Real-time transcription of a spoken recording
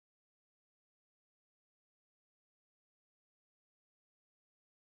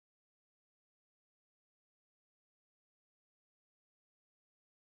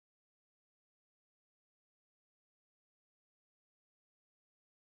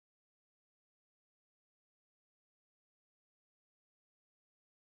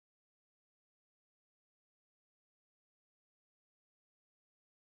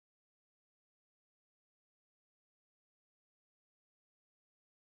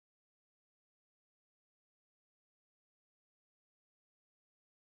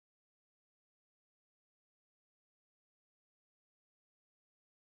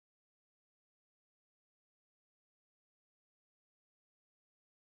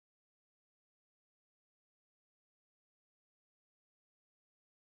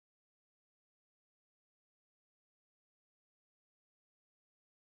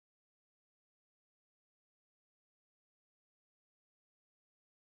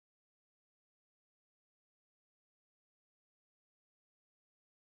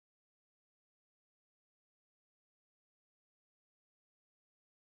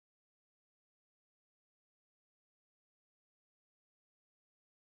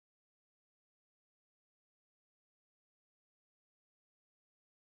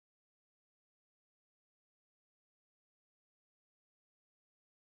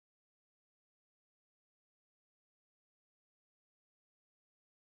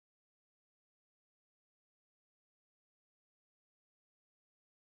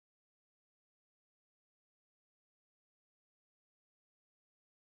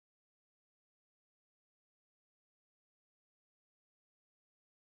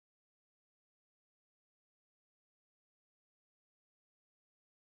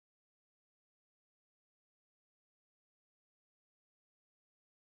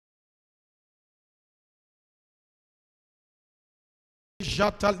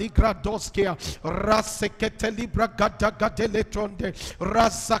jata ligradoskia rasekete libra gada gadeletonde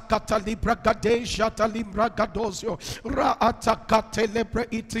rasakata libra gade jata libra gadosio raatakate lebre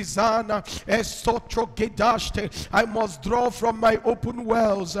itizana esotro gedashte. I must draw from my open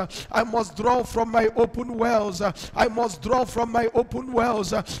wells. I must draw from my open wells. I must draw from my open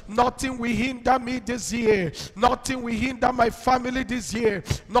wells. Nothing will hinder me this year. Nothing will hinder my family this year.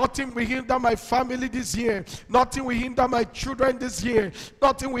 Nothing will hinder my family this year. Nothing will hinder my children this year.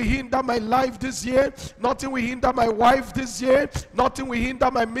 Nothing will hinder my life this year. Nothing will hinder my wife this year. Nothing will hinder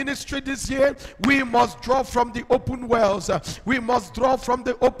my ministry this year. We must draw from the open wells. We must draw from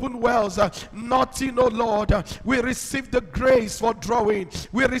the open wells. Nothing, oh Lord. We receive the grace for drawing.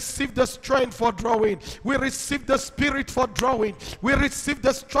 We receive the strength for drawing. We receive the spirit for drawing. We receive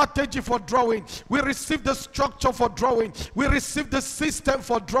the strategy for drawing. We receive the structure for drawing. We receive the system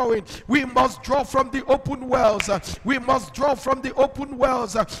for drawing. We must draw from the open wells. We must draw from the open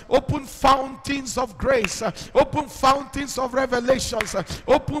wells. Open fountains of grace. Open fountains of revelations.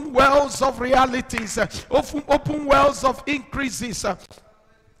 Open wells of realities. Open wells of increases.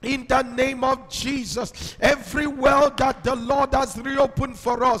 In the name of Jesus, every well that the Lord has reopened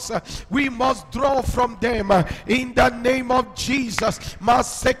for us, we must draw from them. In the name of Jesus,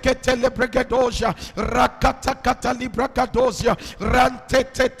 Masekete lebregedoja, Rakatakata libragadosia,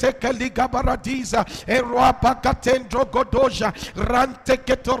 Ranteteke ligabaradiza, Eruapakatendro godoja,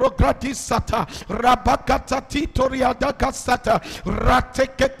 Ranteketorogradisata, Rabakata titoriadakasata,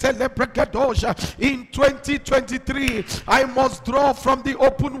 Ratekete lebregedoja. In 2023, I must draw from the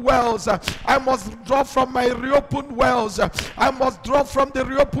open wells. I must draw from my reopened wells. I must draw from the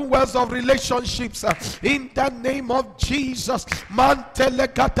reopened wells of relationships. In the name of Jesus.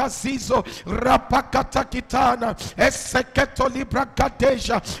 Mantelekata zizo rapakata kitana eseketo libra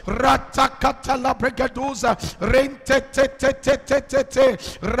kadeja ratakata la bregaduza rentetetetetetete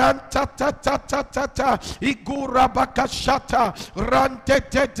rantatatata igura bakashata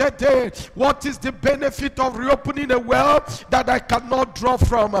rantetete. What is the benefit of reopening a well that I cannot draw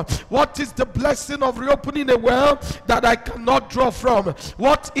from? What is the blessing of reopening a well that I cannot draw from?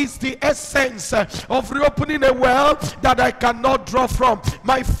 What is the essence of reopening a well that I cannot draw from?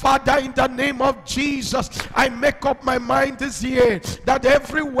 My Father, in the name of Jesus, I make up my mind this year that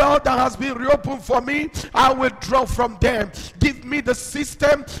every well that has been reopened for me, I will draw from them. Give me the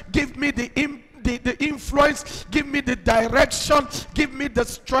system, give me the influence, give me the direction, give me the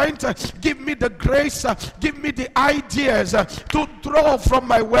strength, give me the grace, give me the ideas to draw from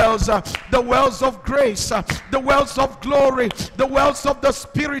my wells, the wells of grace, the wells of glory, the wells of the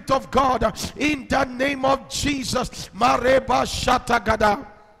Spirit of God, in the name of Jesus. Mareba Shatagada.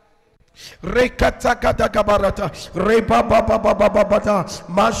 Rekata gada gabarata reba baba baba baba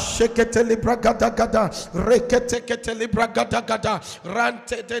mashekete libra gada gada rekete kete libra gada gada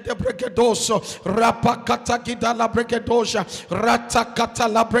rante de bregedoso rapakata gida la bregedosia ratakata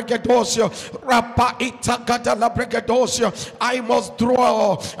la bregedosia rapa ita gada la bregedosia. I must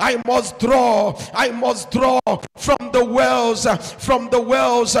draw from the wells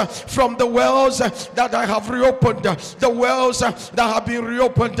that I have reopened, the wells that have been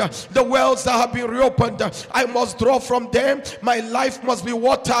reopened, the wells that have been reopened. I must draw from them. My life must be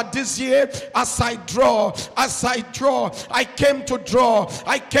watered this year. As I draw, I came to draw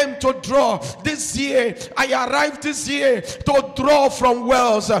this year. I arrived this year to draw from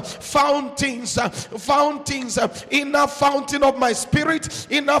wells, fountains, inner fountain of my spirit,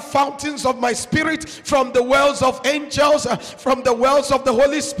 inner fountains of my spirit, from the wells of angels, from the wells of the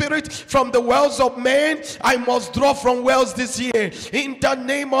Holy Spirit, from the wells of men. I must draw from wells this year. In the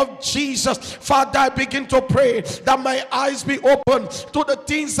name of Jesus, Father, I begin to pray that my eyes be open to the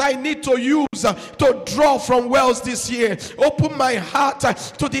things I need to use to draw from wells this year. Open my heart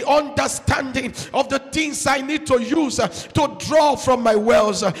to the understanding of the things I need to use to draw from my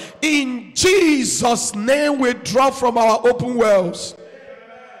wells. In Jesus' name, we draw from our open wells.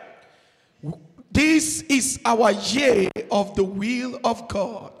 This is our year of the will of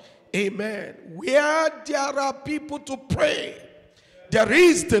God. Amen. Where there are people to pray, there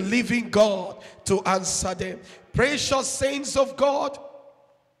is the living God to answer them. Precious saints of God,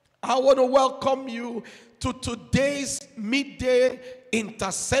 I want to welcome you to today's midday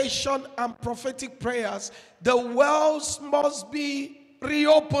intercession and prophetic prayers. The wells must be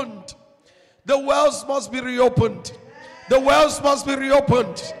reopened. The wells must be reopened. The wells must be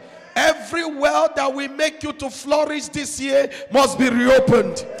reopened. Every well that will make you to flourish this year must be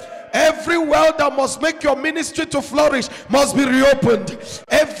reopened. Every well that must make your ministry to flourish must be reopened.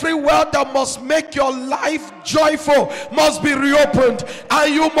 Every well that must make your life joyful must be reopened.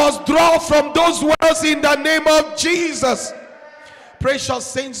 And you must draw from those wells in the name of Jesus. Precious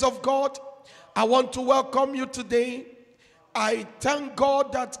saints of God, I want to welcome you today. I thank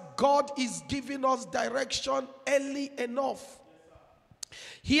God that God is giving us direction early enough.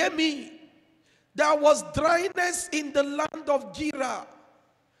 Hear me. There was dryness in the land of Gerar,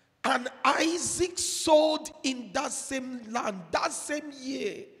 and Isaac sowed in that same land, that same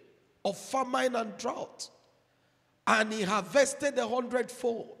year of famine and drought, and he harvested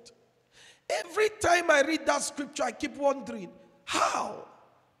 100-fold. Every time I read that scripture, I keep wondering, how?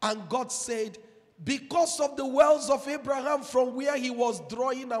 And God said, because of the wells of Abraham from where he was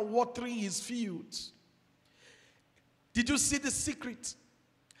drawing and watering his fields. Did you see the secret?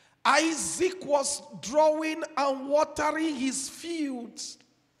 Isaac was drawing and watering his fields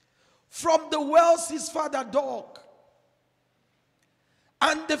from the wells his father dug.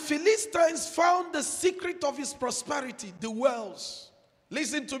 And the Philistines found the secret of his prosperity, the wells.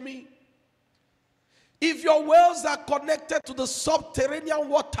 Listen to me. If your wells are connected to the subterranean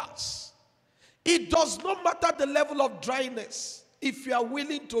waters, it does not matter the level of dryness. If you are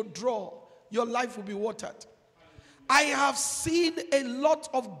willing to draw, your life will be watered. I have seen a lot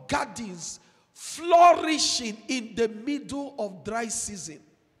of gardens flourishing in the middle of dry season.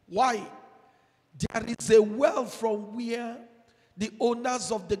 Why? There is a well from where the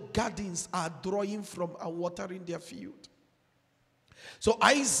owners of the gardens are drawing from and watering their field. So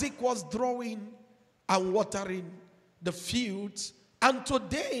Isaac was drawing and watering the fields. And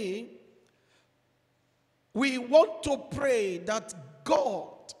today, we want to pray that God,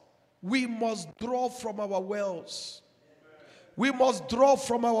 we must draw from our wells. We must draw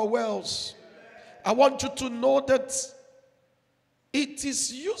from our wells. I want you to know that it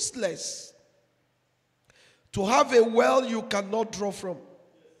is useless to have a well you cannot draw from.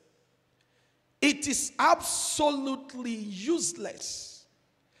 It is absolutely useless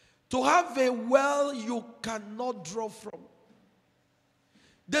to have a well you cannot draw from.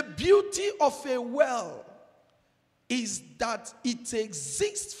 The beauty of a well is that it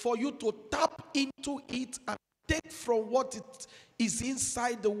exists for you to tap into it and take from what it is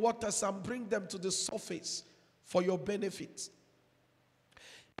inside the waters and bring them to the surface for your benefit.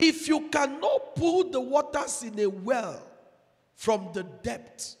 If you cannot pull the waters in a well from the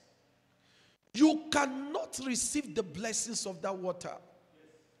depth, you cannot receive the blessings of that water.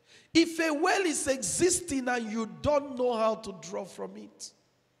 If a well is existing and you don't know how to draw from it,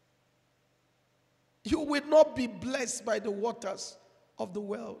 you will not be blessed by the waters of the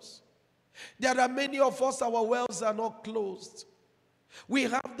wells. There are many of us, our wells are not closed. We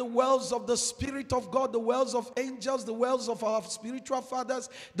have the wells of the Spirit of God, the wells of angels, the wells of our spiritual fathers,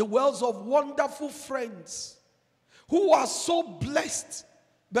 the wells of wonderful friends who are so blessed,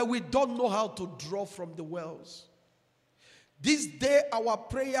 but we don't know how to draw from the wells. This day, our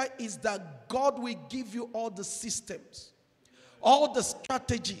prayer is that God will give you all the systems, all the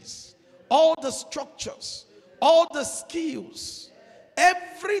strategies, all the structures, all the skills,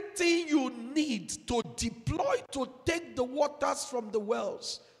 everything you need to deploy to take the waters from the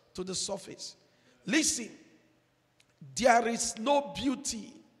wells to the surface. Listen, there is no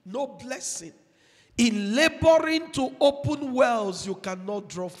beauty, no blessing in laboring to open wells you cannot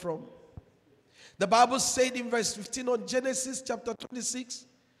draw from. The Bible said in verse 15 on Genesis chapter 26,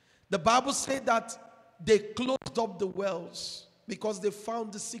 the Bible said that they closed up the wells because they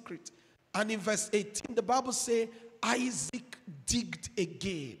found the secret. And in verse 18, the Bible says, Isaac digged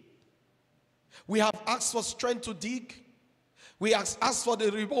again. We have asked for strength to dig. We have asked for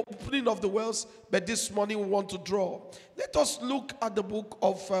the reopening of the wells, but this morning we want to draw. Let us look at the book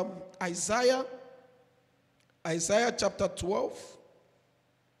of Isaiah. Isaiah chapter 12.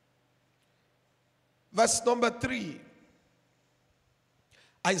 Verse number 3.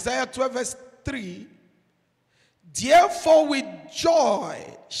 Isaiah 12 verse 3. Therefore with joy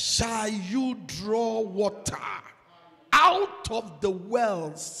shall you draw water out of the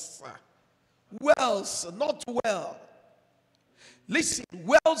wells. Wells, not well. Listen,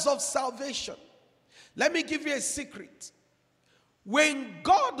 wells of salvation. Let me give you a secret. When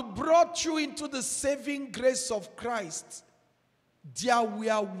God brought you into the saving grace of Christ, there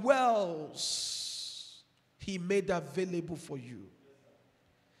were wells He made available for you.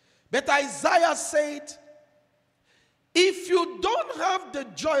 But Isaiah said, if you don't have the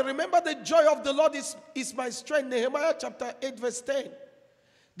joy, remember the joy of the Lord is my strength. Nehemiah chapter 8 verse 10.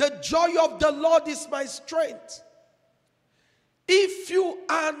 The joy of the Lord is my strength. If you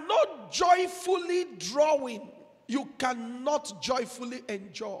are not joyfully drawing, you cannot joyfully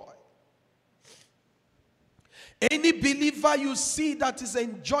enjoy. Any believer you see that is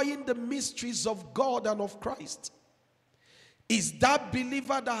enjoying the mysteries of God and of Christ is that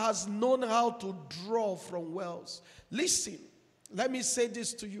believer that has known how to draw from wells. Listen, let me say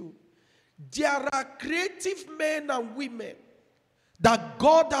this to you. There are creative men and women that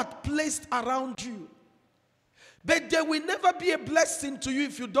God had placed around you. But they will never be a blessing to you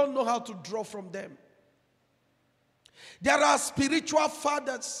if you don't know how to draw from them. There are spiritual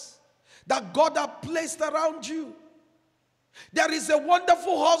fathers that God has placed around you. There is a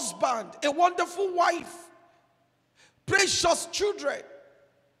wonderful husband, a wonderful wife, precious children,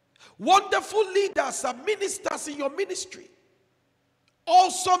 wonderful leaders and ministers in your ministry,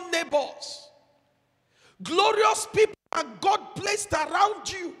 awesome neighbors, glorious people that God placed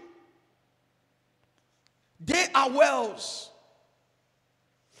around you. They are wells.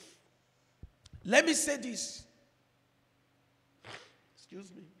 Let me say this.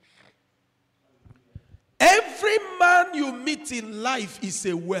 Excuse me. Every man you meet in life is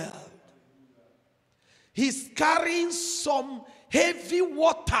a well. He's carrying some heavy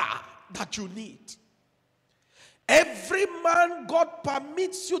water that you need. Every man God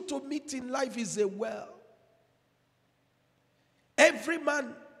permits you to meet in life is a well. Every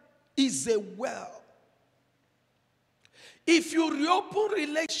man is a well. If you reopen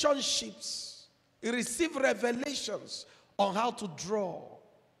relationships, you receive revelations on how to draw.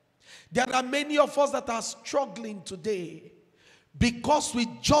 There are many of us that are struggling today because we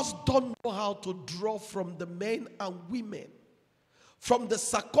just don't know how to draw from the men and women, from the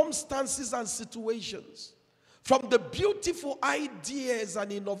circumstances and situations, from the beautiful ideas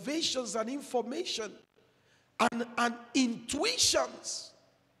and innovations and information and intuitions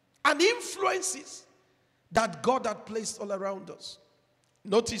and influences that God had placed all around us.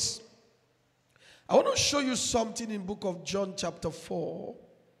 Notice, I want to show you something in book of John chapter 4.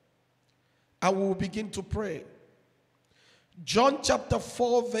 And we will begin to pray. John chapter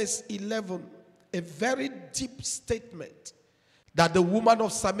 4 verse 11. A very deep statement that the woman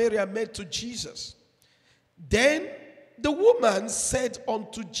of Samaria made to Jesus. Then the woman said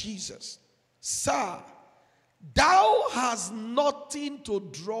unto Jesus, Sir, thou hast nothing to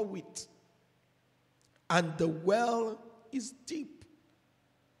draw with, and the well is deep.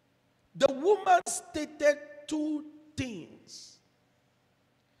 The woman stated two things.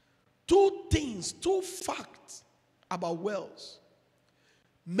 Two facts about wells.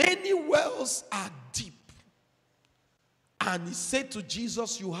 Many wells are deep. And he said to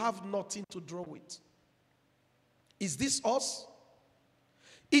Jesus, you have nothing to draw with. Is this us?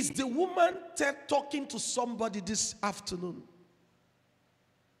 Is the woman talking to somebody this afternoon?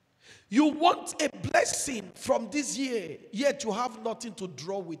 You want a blessing from this year, yet you have nothing to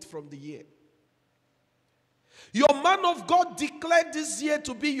draw with from the year. Your man of God declared this year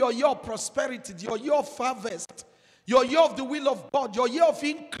to be your year of prosperity, your year of harvest, your year of the will of God, your year of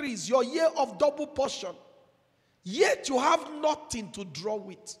increase, your year of double portion. Yet you have nothing to draw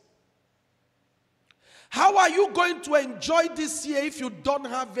with. How are you going to enjoy this year if you don't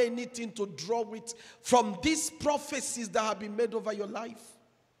have anything to draw with from these prophecies that have been made over your life?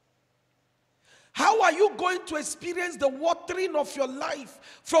 How are you going to experience the watering of your life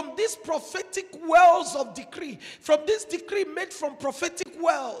from these prophetic wells of decree, from this decree made from prophetic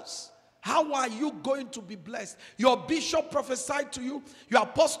wells? How are you going to be blessed? Your bishop prophesied to you, your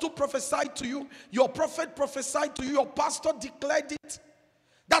apostle prophesied to you, your prophet prophesied to you, your pastor declared it,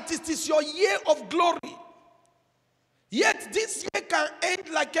 that it is your year of glory. Yet this year can end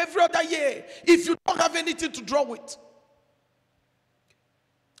like every other year if you don't have anything to draw with.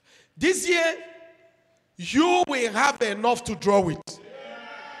 This year, you will have enough to draw with.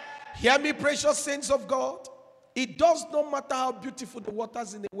 Hear me, precious saints of God. It does not matter how beautiful the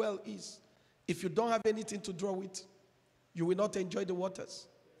waters in the well is. If you don't have anything to draw with, you will not enjoy the waters.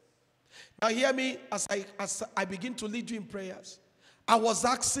 Now hear me as I begin to lead you in prayers. I was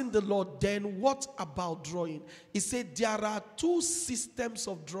asking the Lord, then what about drawing? He said there are two systems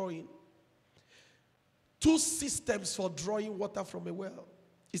of drawing. Two systems for drawing water from a well.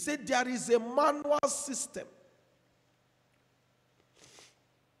 He said there is a manual system.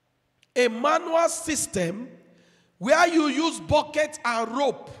 A manual system where you use bucket and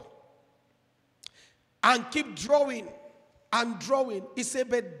rope and keep drawing and drawing. He said,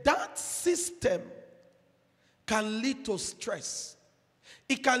 but that system can lead to stress.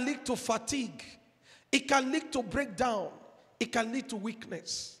 It can lead to fatigue. It can lead to breakdown. It can lead to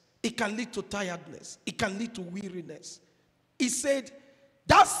weakness. It can lead to tiredness. It can lead to weariness. He said,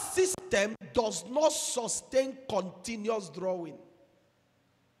 that system does not sustain continuous drawing.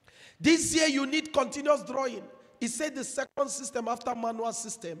 This year you need continuous drawing. He said the second system after manual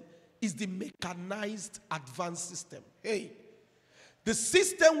system is the mechanized advanced system. Hey, the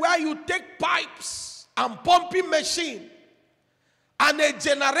system where you take pipes and pumping machine and a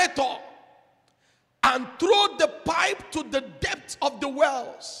generator and throw the pipe to the depth of the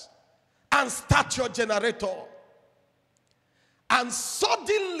wells and start your generator. And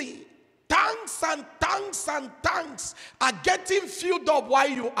suddenly, tanks and tanks and tanks are getting filled up while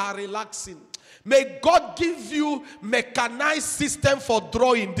you are relaxing. May God give you mechanized system for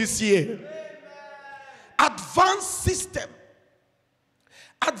drawing this year. Advanced system.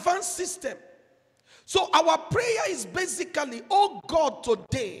 Advanced system. So our prayer is basically, oh God,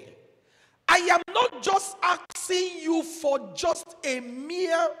 today, I am not just asking you for just a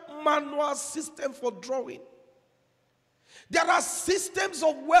mere manual system for drawing. There are systems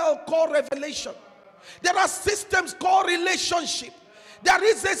of well called revelation. There are systems called relationship. There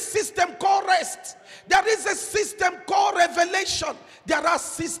is a system called rest. There is a system called revelation. There are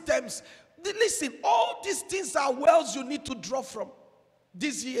systems. Listen, all these things are wells you need to draw from.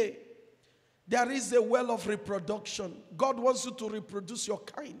 This year, there is a well of reproduction. God wants you to reproduce your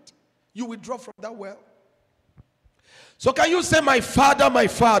kind. You will draw from that well. So can you say, my Father,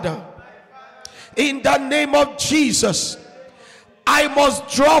 in the name of Jesus, I must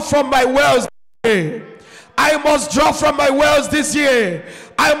draw from my wells this year. I must draw from my wells this year.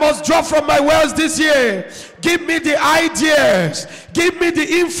 I must draw from my wells this year. Give me the ideas. Give me the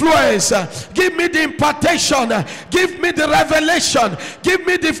influence. Give me the impartation. Give me the revelation. Give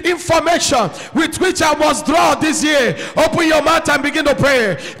me the information with which I must draw this year. Open your mouth and begin to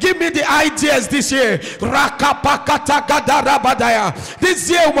pray. Give me the ideas this year. This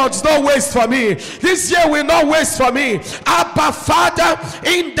year must not waste for me. This year will not waste for me. Abba, Father,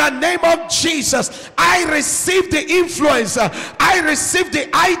 in the name of Jesus, I receive the influence. I receive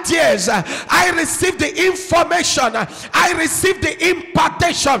the ideas. I receive the information. I receive the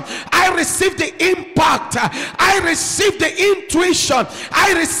impartation. I receive the impact. I receive the intuition.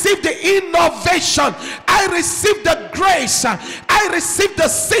 I receive the innovation. I receive the grace. I receive the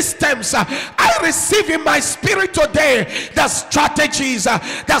systems. I receive in my spirit today the strategies,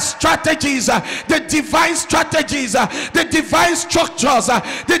 the divine strategies, the divine structures,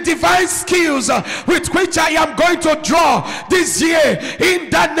 the divine skills with which I am going to draw this year. In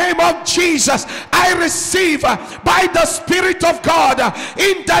the name of Jesus, I receive by the Spirit of God,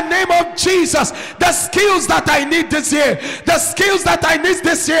 in the name of Jesus, the skills that I need this year, the skills that I need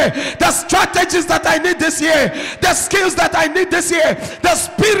this year, the strategies that I need this year, the skills that I need this year, the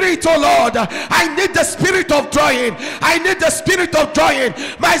Spirit, oh Lord, I need the spirit of drawing. I need the spirit of drawing.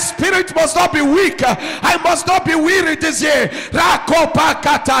 My spirit must not be weak. I must not be weary this year. Rakopa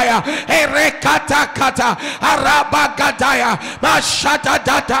kataya, erekata kata, araba gadaya, mashada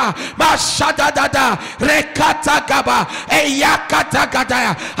dada, mashada dada, rekata gaba, eyakata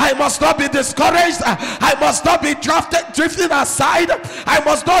gadaya. I must not be discouraged. I must not be drifting aside. I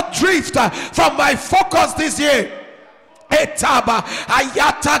must not drift from my focus this year. Etaba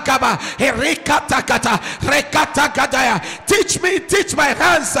ayata gaba erikata kata rekata gadaya. Teach my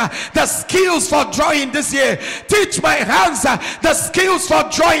hands the skills for drawing this year. Teach my hands the skills for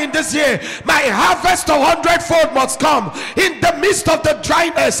drawing this year. My harvest of 100-fold must come in the midst of the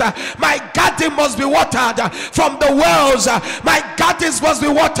dryness. My garden must be watered from the wells. My gardens must be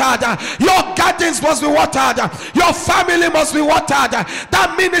watered. Your gardens must be watered. Your family must be watered.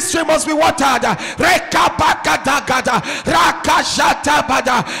 That ministry must be watered. Rekabakadagada rakashata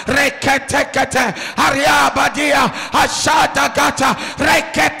bada reketekete ariabadia ashada gata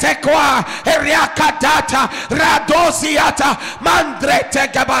reketekwa eriakadata radosiata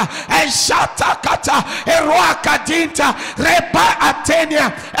mandretegaba eshata kata eruakadinta reba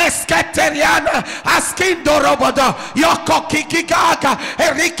atenia esketeriana askindorobodo yoko kikigaga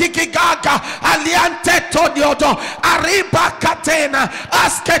erikikigaga aliante toniodo ariba katena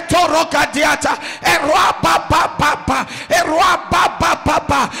asketoro kadiata eruababa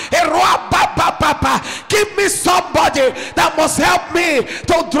give me somebody that must help me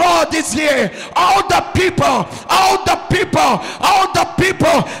to draw this year. All the people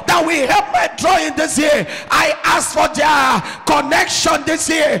that will help me draw in this year, I ask for their connection this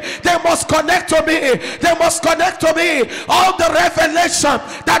year. They must connect to me. They must connect to me. All the revelation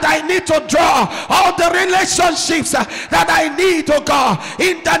that I need to draw, all the relationships that I need to go,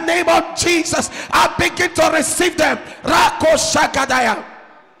 in the name of Jesus, I begin to receive them. Rako Shakadaya.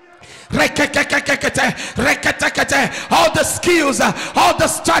 All the skills, all the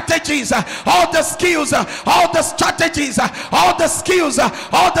strategies, all the skills, all the strategies, all the skills,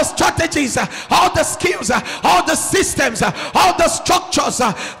 all the strategies, all the skills, all the systems, all the structures,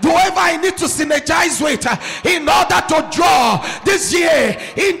 whoever I need to synergize with in order to draw this year,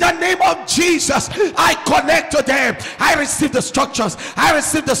 in the name of Jesus, I connect to them. I receive the structures, I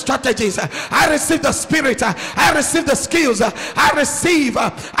receive the strategies, I receive the spirit, I receive the skills, I receive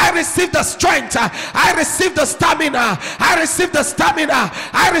receive the strength. I receive the stamina. I receive the stamina.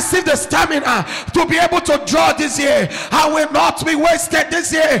 I receive the stamina to be able to draw this year. I will not be wasted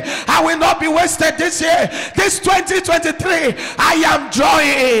this year. I will not be wasted this year. This 2023, I am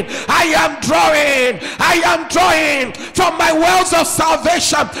drawing. I am drawing. I am drawing from my wells of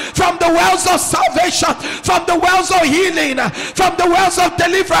salvation, from the wells of salvation, from the wells of healing, from the wells of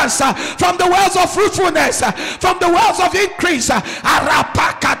deliverance, from the wells of fruitfulness, from the wells of increase.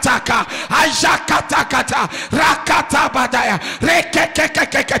 Arapakataka, ajakatakata, rakatabadaya,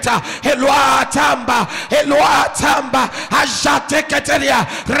 rekekekekeketa, eluatamba, eluatamba, ajateketeria,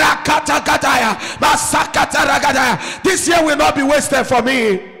 rakatagadaya, masakataragadaya. This year will not be wasted for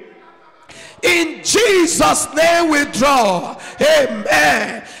me. In Jesus' name we draw.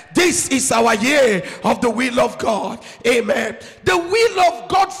 Amen. This is our year of the will of God. Amen. The will of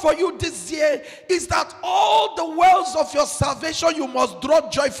God for you this year is that all the wells of your salvation, you must draw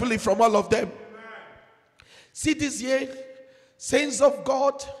joyfully from all of them. See, this year, saints of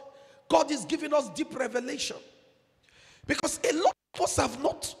God, God is giving us deep revelation. Because a lot of us have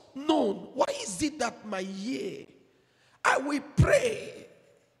not known, why is it that my year, I will pray.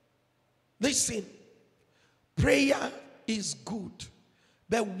 Listen, prayer is good.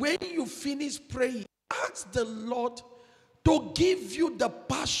 But when you finish praying, ask the Lord to give you the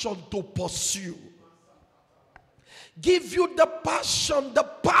passion to pursue. Give you the passion, the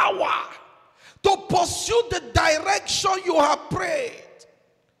power to pursue the direction you have prayed.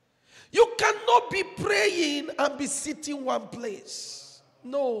 You cannot be praying and be sitting one place.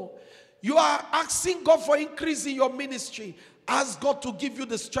 No. You are asking God for increase in your ministry. Ask God to give you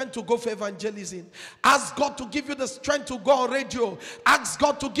the strength to go for evangelism. Ask God to give you the strength to go on radio. Ask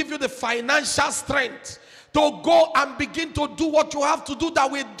God to give you the financial strength to go and begin to do what you have to do that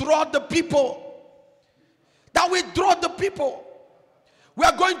will draw the people. That will draw the people. We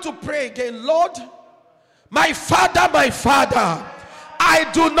are going to pray again. Lord, my Father, I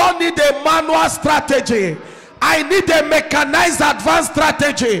do not need a manual strategy. I need a mechanized advanced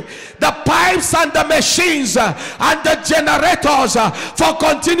strategy. The pipes and the machines and the generators for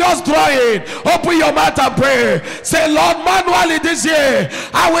continuous drawing. Open your mouth and pray. Say, Lord, manually this year,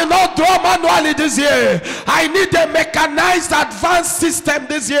 I will not draw manually this year. I need a mechanized advanced system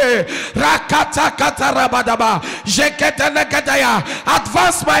this year. Advance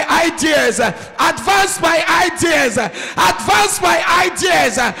my ideas. Advance my ideas. Advance my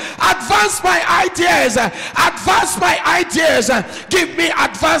ideas. Advance my ideas. Advance my ideas. Give me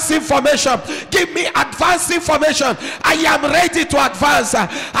advanced information. Give me advanced information. I am ready to advance.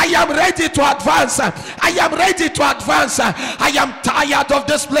 I am ready to advance. I am ready to advance. I am tired of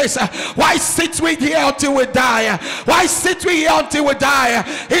this place. Why sit we here until we die? Why sit we here until we die?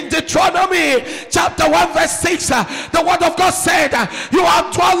 In Deuteronomy chapter 1 verse 6, the word of God said, you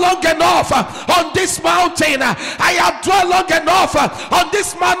have dwelt long enough on this mountain. I have dwelt long enough on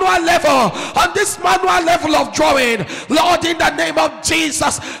this manual level of drawing. Lord, in the name of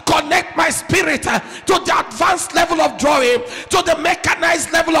Jesus, connect my spirit to the advanced level of drawing, to the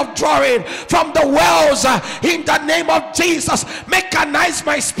mechanized level of drawing from the wells. In the name of Jesus, mechanize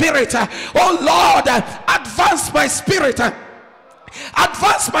my spirit. Oh Lord, advance my spirit.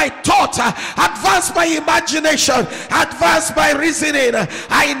 Advance my thought, advance my imagination, advance my reasoning.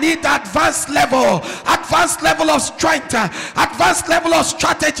 I need advanced level of strength, advanced level of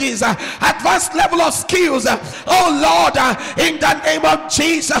strategies, advanced level of skills. Oh Lord, in the name of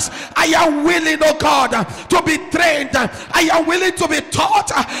Jesus, I am willing, oh God, to be trained. I am willing to be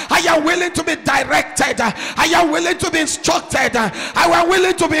taught. I am willing to be directed. I am willing to be instructed. I am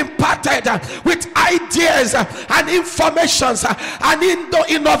willing to be imparted with ideas and informations and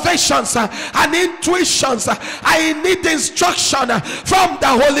innovations and intuitions. I need instruction from the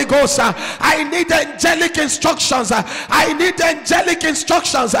Holy Ghost. I need angelic instructions. I need angelic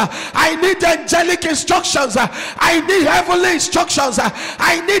instructions. I need angelic instructions. I need heavenly instructions.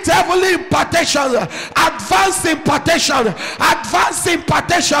 I need heavenly impartation, advanced impartation, advanced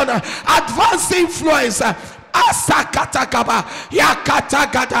impartation, advanced influence. Asakatakaba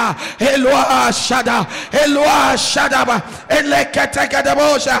yakatagada Eloa Shadaba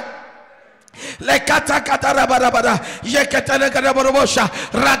Eleketegadabosha Lekatakatarabara Yekatanagarabosha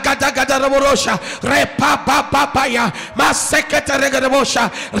Rakatagaraborosha Repapapaya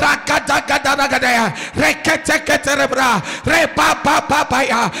Masekataregarabosha Rakatagadagadaya Reketeketerebra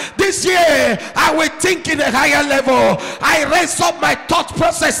Repapapaya. This year I will think in a higher level. I raise up my thought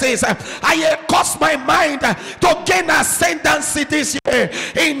processes. I cause my mind to gain ascendancy this year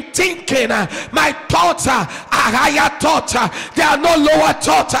in thinking. My thoughts are higher thoughts. They are no lower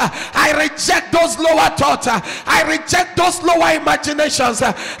thoughts. I reject reject those lower thoughts. I reject those lower imaginations.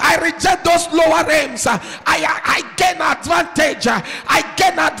 I reject those lower aims. I gain advantage. I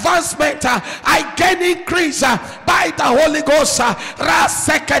gain advancement. I gain increase by the Holy Ghost.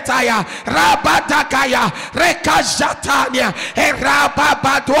 Raseketaya, Rabadakaya, Rekajatania,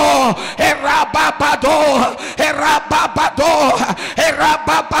 Erababado, Erababado, Erababado,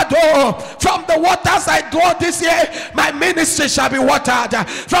 Erababado. From the waters I draw this year, my ministry shall be watered.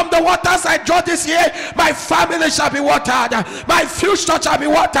 From the waters I draw this year, my family shall be watered. My future shall be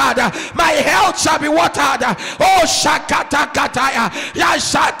watered. My health shall be watered. Oh, Shakata Kataya,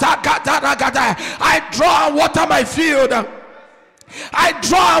 Yashata Kataragata. I draw and water my field. I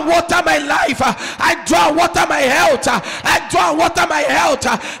draw and water my life. I draw and water my health. I draw and water my health.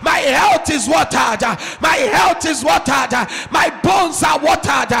 My health is watered. My health is watered. My bones are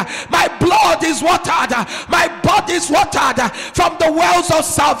watered. My blood is watered. My body is watered from the wells of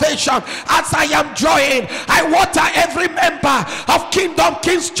salvation. As I am drawing, I water every member of Kingdom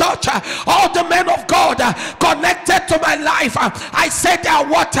Kings Church. All the men of God connected to my life. I say they are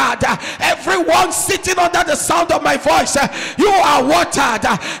watered. Everyone sitting under the sound of my voice, you are watered.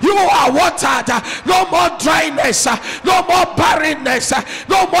 You are watered. No more dryness. No more barrenness.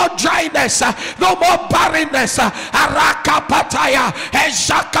 No more dryness. No more barrenness. Arakapataya.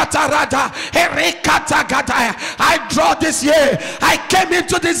 Eshakatarada. Erikatagataya. I draw this year. I came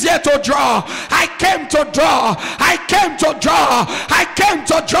into this year to draw. I came to draw. I came to draw. I came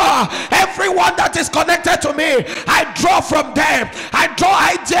to draw. Everyone that is connected to me, I draw from them. I draw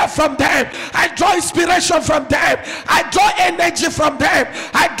idea from them. I draw inspiration from them. I draw energy from them.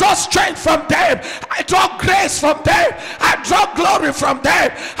 I draw strength from them. I draw grace from them. I draw glory from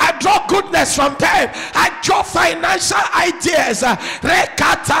them. I draw goodness from them. I draw financial ideas. I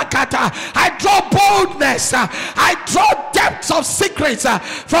draw boldness. I draw depths of secrets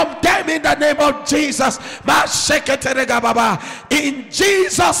from them in the name of Jesus. In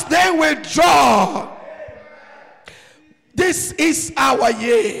Jesus' name we draw. This is our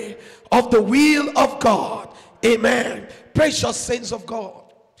year of the will of God. Amen. Precious saints of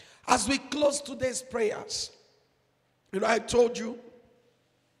God, as we close today's prayers, I told you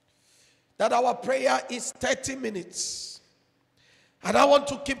that our prayer is 30 minutes. And I want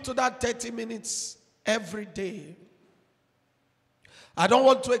to keep to that 30 minutes every day. I don't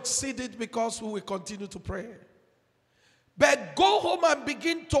want to exceed it because we will continue to pray. But go home and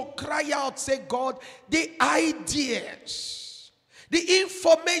begin to cry out, say, God, the ideas, the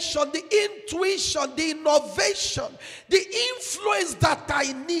information, the intuition, the innovation, the influence that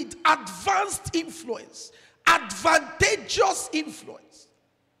I need, advanced influence, advantageous influence,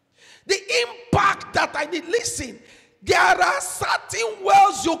 the impact that I need. Listen, there are certain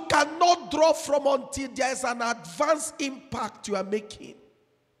wells you cannot draw from until there is an advanced impact you are making.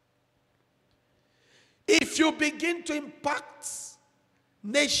 If you begin to impact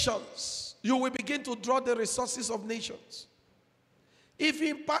nations, you will begin to draw the resources of nations. If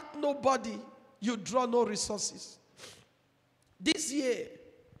you impact nobody, you draw no resources. This year,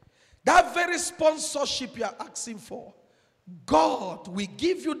 that very sponsorship you are asking for, God will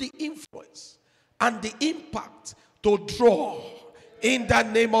give you the influence and the impact to draw in the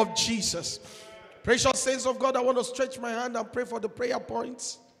name of Jesus. Precious saints of God, I want to stretch my hand and pray for the prayer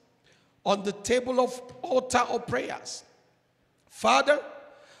points on the table of altar of prayers. Father,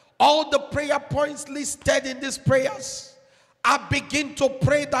 all the prayer points listed in these prayers, I begin to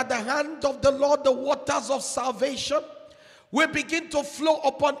pray that the hand of the Lord, the waters of salvation, will begin to flow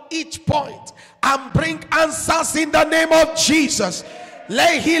upon each point and bring answers in the name of Jesus.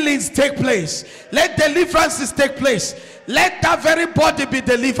 Let healings take place. Let deliverances take place. Let that very body be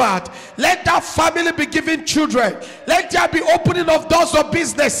delivered. Let that family be given children. Let there be opening of doors of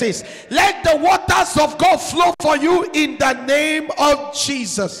businesses. Let the waters of God flow for you in the name of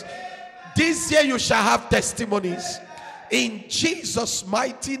Jesus. This year you shall have testimonies. In Jesus'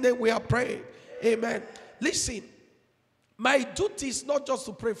 mighty name we are praying. Amen. Listen, my duty is not just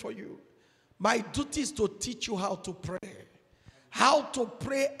to pray for you. My duty is to teach you how to pray. How to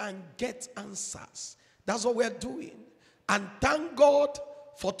pray and get answers. That's what we're doing. And thank God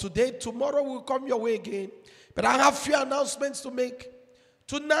for today. Tomorrow will come your way again. But I have few announcements to make.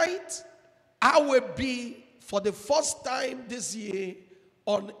 Tonight, I will be, for the first time this year,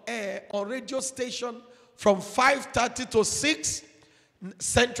 on air, on radio station, from 5:30 to 6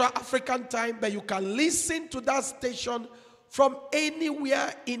 Central African time. But you can listen to that station from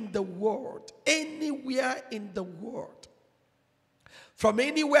anywhere in the world. Anywhere in the world. From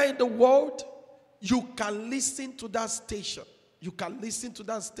anywhere in the world, you can listen to that station. You can listen to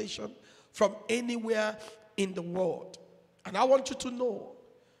that station from anywhere in the world. And I want you to know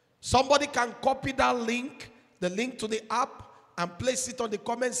Somebody can copy that link, the link to the app, and place it on the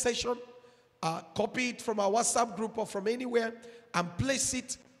comment section. Copy it from our WhatsApp group or from anywhere and place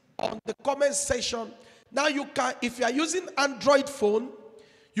it on the comment section. Now you can, if you are using Android phone,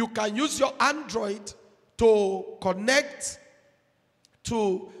 you can use your Android to connect,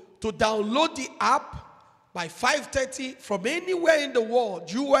 to download the app by 5:30 from anywhere in the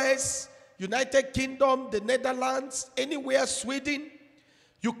world, US, United Kingdom, the Netherlands, anywhere, Sweden.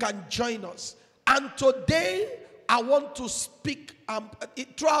 You can join us. And today, I want to speak.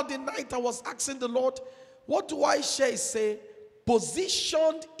 Throughout the night, I was asking the Lord, what do I share? Say,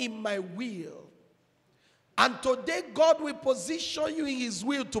 positioned in my will. And today, God will position you in his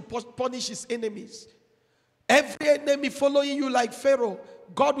will to punish his enemies. Every enemy following you like Pharaoh,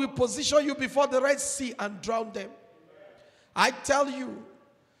 God will position you before the Red Sea and drown them. I tell you,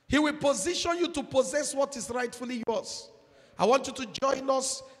 he will position you to possess what is rightfully yours. I want you to join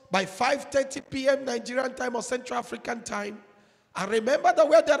us by 5:30 p.m. Nigerian time or Central African time. And remember that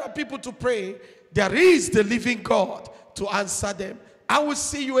where there are people to pray, there is the living God to answer them. I will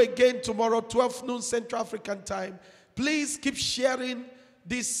see you again tomorrow, 12 noon Central African time. Please keep sharing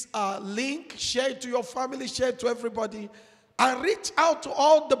this link. Share it to your family, share it to everybody. And reach out to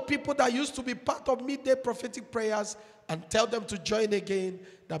all the people that used to be part of Midday Prophetic Prayers and tell them to join again.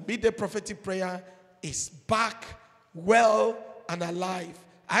 That Midday Prophetic Prayer is back, well and alive.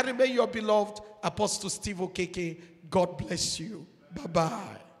 I remain your beloved Apostle Steve Okeke. God bless you.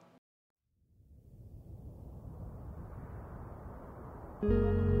 Bye-bye.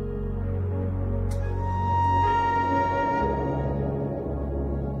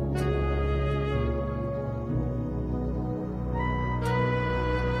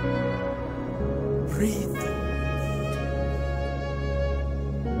 Breathe.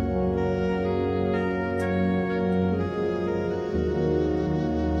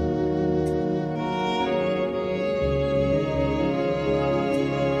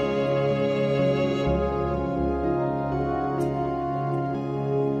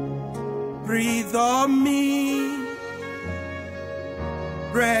 Breathe on me,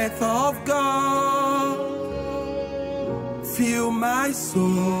 breath of God, fill my soul,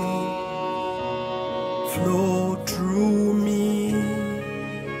 flow through me.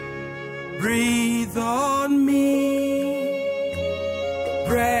 Breathe on me,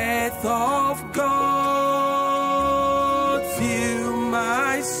 breath of God, fill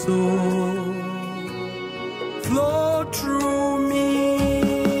my soul, flow through